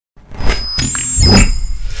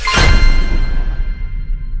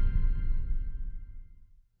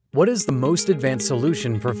What is the most advanced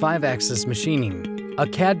solution for 5-axis machining? A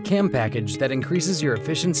CAD/CAM package that increases your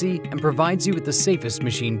efficiency and provides you with the safest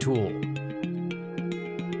machine tool.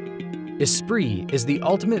 ESPRIT is the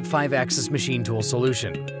ultimate 5-axis machine tool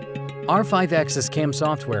solution. Our 5-axis CAM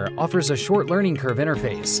software offers a short learning curve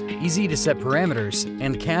interface, easy to set parameters,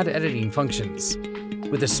 and CAD editing functions.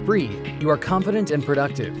 With ESPRIT, you are confident and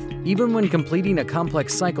productive, even when completing a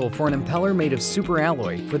complex cycle for an impeller made of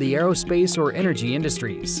superalloy for the aerospace or energy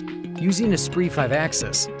industries. Using ESPRIT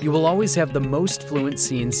 5-axis, you will always have the most fluent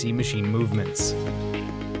CNC machine movements.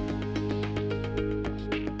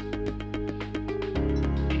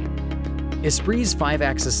 ESPRIT's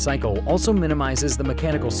 5-axis cycle also minimizes the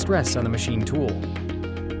mechanical stress on the machine tool.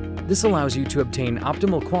 This allows you to obtain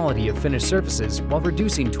optimal quality of finished surfaces while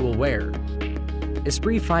reducing tool wear.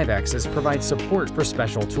 ESPRIT 5-axis provides support for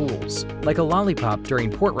special tools, like a lollipop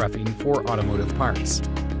during port roughing for automotive parts.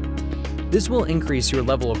 This will increase your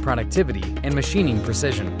level of productivity and machining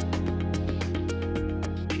precision.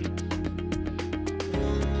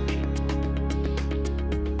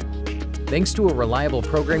 Thanks to a reliable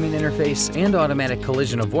programming interface and automatic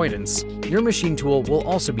collision avoidance, your machine tool will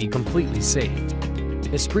also be completely safe.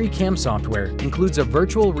 ESPRIT CAM software includes a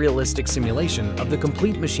virtual realistic simulation of the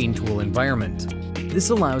complete machine tool environment. This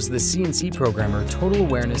allows the CNC programmer total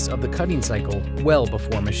awareness of the cutting cycle well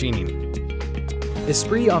before machining.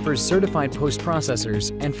 ESPRIT offers certified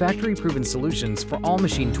post-processors and factory-proven solutions for all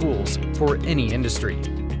machine tools for any industry.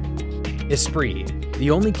 ESPRIT, the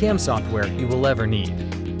only CAM software you will ever need.